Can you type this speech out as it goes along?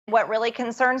What really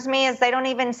concerns me is they don't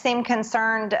even seem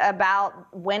concerned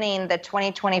about winning the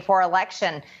 2024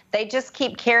 election. They just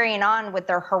keep carrying on with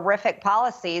their horrific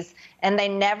policies, and they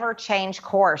never change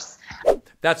course.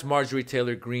 That's Marjorie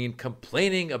Taylor Greene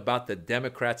complaining about the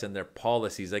Democrats and their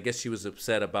policies. I guess she was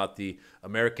upset about the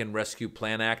American Rescue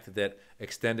Plan Act that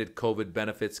extended COVID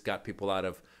benefits, got people out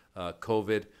of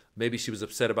COVID. Maybe she was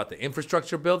upset about the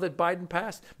infrastructure bill that Biden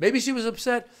passed. Maybe she was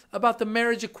upset about the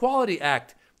Marriage Equality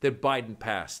Act that Biden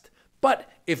passed. But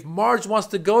if Marge wants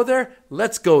to go there,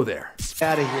 let's go there.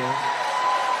 Out of here.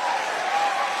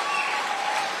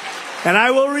 And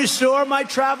I will restore my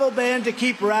travel ban to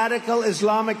keep radical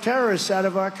Islamic terrorists out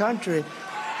of our country.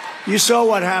 You saw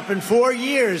what happened. 4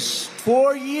 years.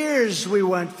 4 years we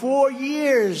went. 4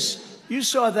 years. You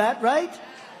saw that, right?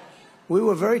 We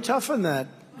were very tough on that.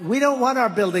 We don't want our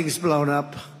buildings blown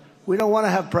up. We don't want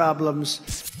to have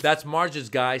problems. That's Marge's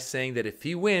guy saying that if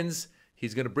he wins,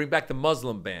 he's going to bring back the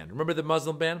Muslim ban. Remember the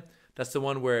Muslim ban? That's the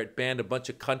one where it banned a bunch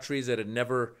of countries that had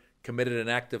never committed an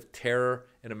act of terror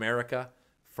in America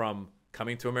from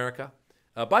coming to America.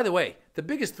 By the way, the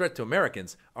biggest threat to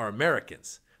Americans are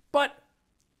Americans. But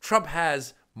Trump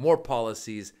has more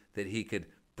policies that he could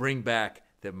bring back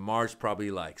that Marge probably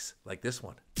likes, like this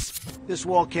one. This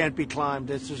wall can't be climbed.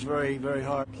 This is very, very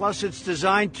hard. Plus, it's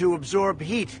designed to absorb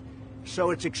heat.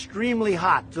 So it's extremely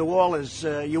hot. The wall is,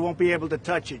 you won't be able to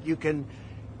touch it. You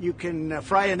can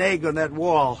fry an egg on that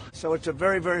wall. So it's a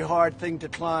very, very hard thing to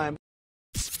climb.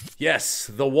 Yes,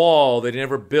 the wall they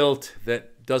never built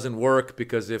that doesn't work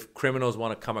because if criminals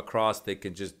want to come across, they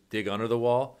can just dig under the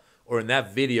wall. Or in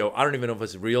that video, I don't even know if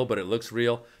it's real, but it looks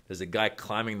real. There's a guy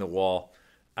climbing the wall.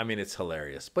 I mean, it's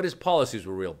hilarious. But his policies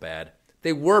were real bad.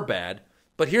 They were bad.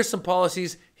 But here's some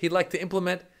policies he'd like to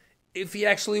implement if he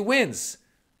actually wins.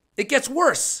 It gets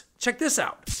worse. Check this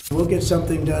out. We'll get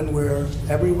something done where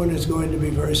everyone is going to be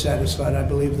very satisfied. I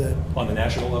believe that. On the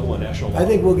national level, I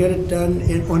think we'll get it done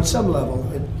on some level.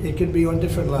 It could be on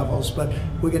different levels, but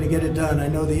we're going to get it done. I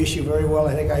know the issue very well.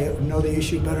 I think I know the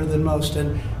issue better than most,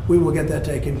 and we will get that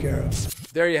taken care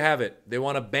of. There you have it. They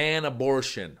want to ban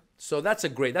abortion. So that's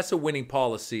a winning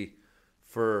policy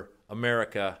for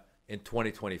America in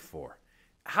 2024.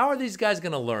 How are these guys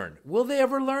going to learn? Will they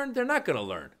ever learn? They're not going to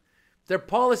learn. Their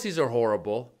policies are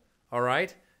horrible, all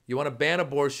right? You want to ban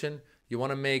abortion. You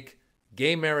want to make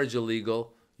gay marriage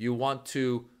illegal. You want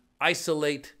to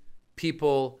isolate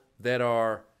people that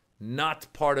are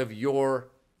not part of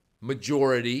your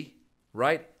majority,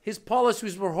 right? His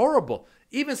policies were horrible.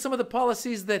 Even some of the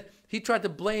policies that he tried to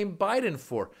blame Biden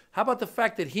for. How about the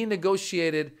fact that he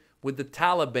negotiated with the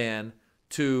Taliban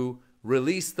to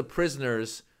release the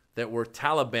prisoners that were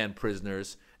Taliban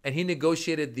prisoners, and he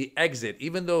negotiated the exit.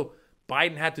 Even though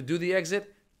Biden had to do the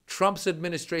exit, Trump's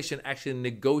administration actually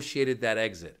negotiated that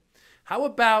exit. How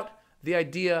about the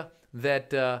idea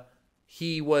that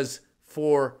he was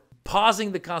for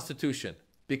pausing the Constitution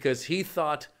because he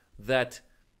thought that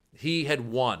he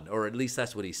had won, or at least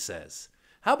that's what he says.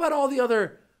 How about all the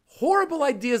other horrible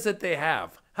ideas that they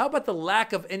have? How about the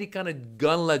lack of any kind of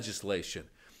gun legislation?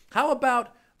 How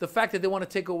about the fact that they want to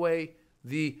take away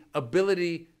the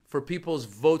ability for people's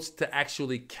votes to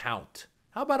actually count?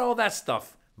 How about all that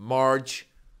stuff, Marge?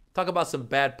 Talk about some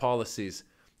bad policies.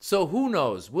 So who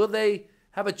knows? Will they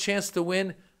have a chance to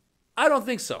win? I don't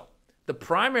think so. The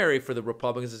primary for the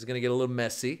Republicans is going to get a little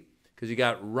messy because you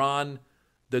got Ron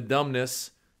the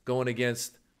Dumbness going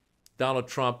against Donald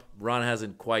Trump. Ron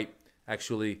hasn't quite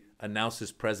actually announced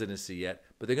his presidency yet,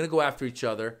 but they're going to go after each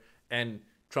other, and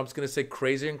Trump's going to say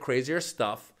crazier and crazier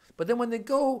stuff. But then when they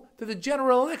go to the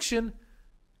general election,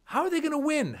 how are they going to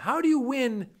win? How do you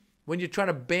win when you're trying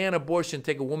to ban abortion,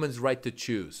 take a woman's right to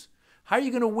choose? How are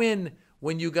you going to win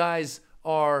when you guys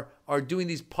are doing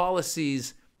these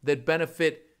policies that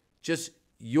benefit just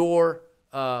your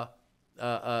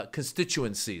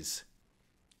constituencies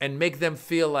and make them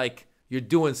feel like you're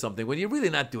doing something when you're really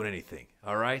not doing anything,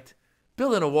 all right?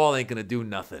 Building a wall ain't going to do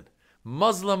nothing.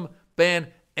 Muslim ban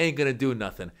ain't going to do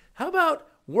nothing. How about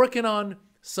working on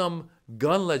some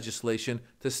gun legislation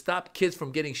to stop kids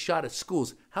from getting shot at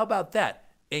schools? How about that?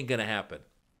 Ain't going to happen.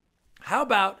 How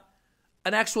about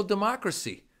an actual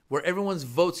democracy where everyone's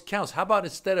votes counts? How about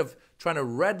instead of trying to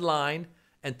redline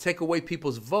and take away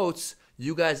people's votes,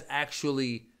 you guys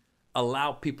actually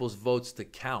allow people's votes to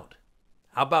count?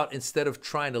 How about instead of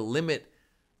trying to limit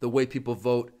the way people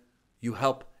vote, you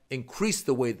help increase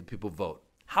the way that people vote?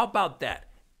 How about that?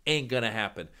 Ain't going to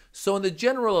happen. So in the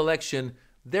general election,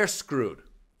 they're screwed.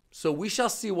 So we shall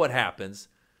see what happens.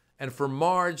 And for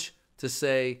Marge to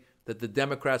say that the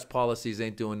Democrats' policies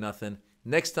ain't doing nothing,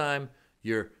 next time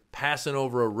you're passing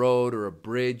over a road or a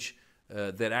bridge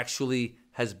that actually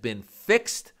has been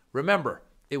fixed Remember,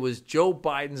 it was Joe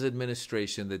Biden's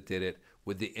administration that did it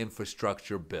with the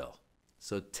infrastructure bill.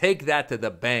 So take that to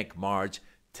the bank, Marge.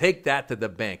 Take that to the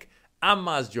bank. I'm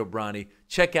Maz Jobrani.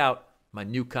 Check out my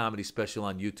new comedy special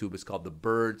on YouTube. It's called The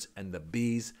Birds and the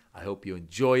Bees. I hope you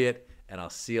enjoy it, and I'll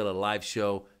see you at a live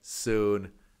show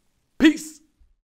soon. Peace.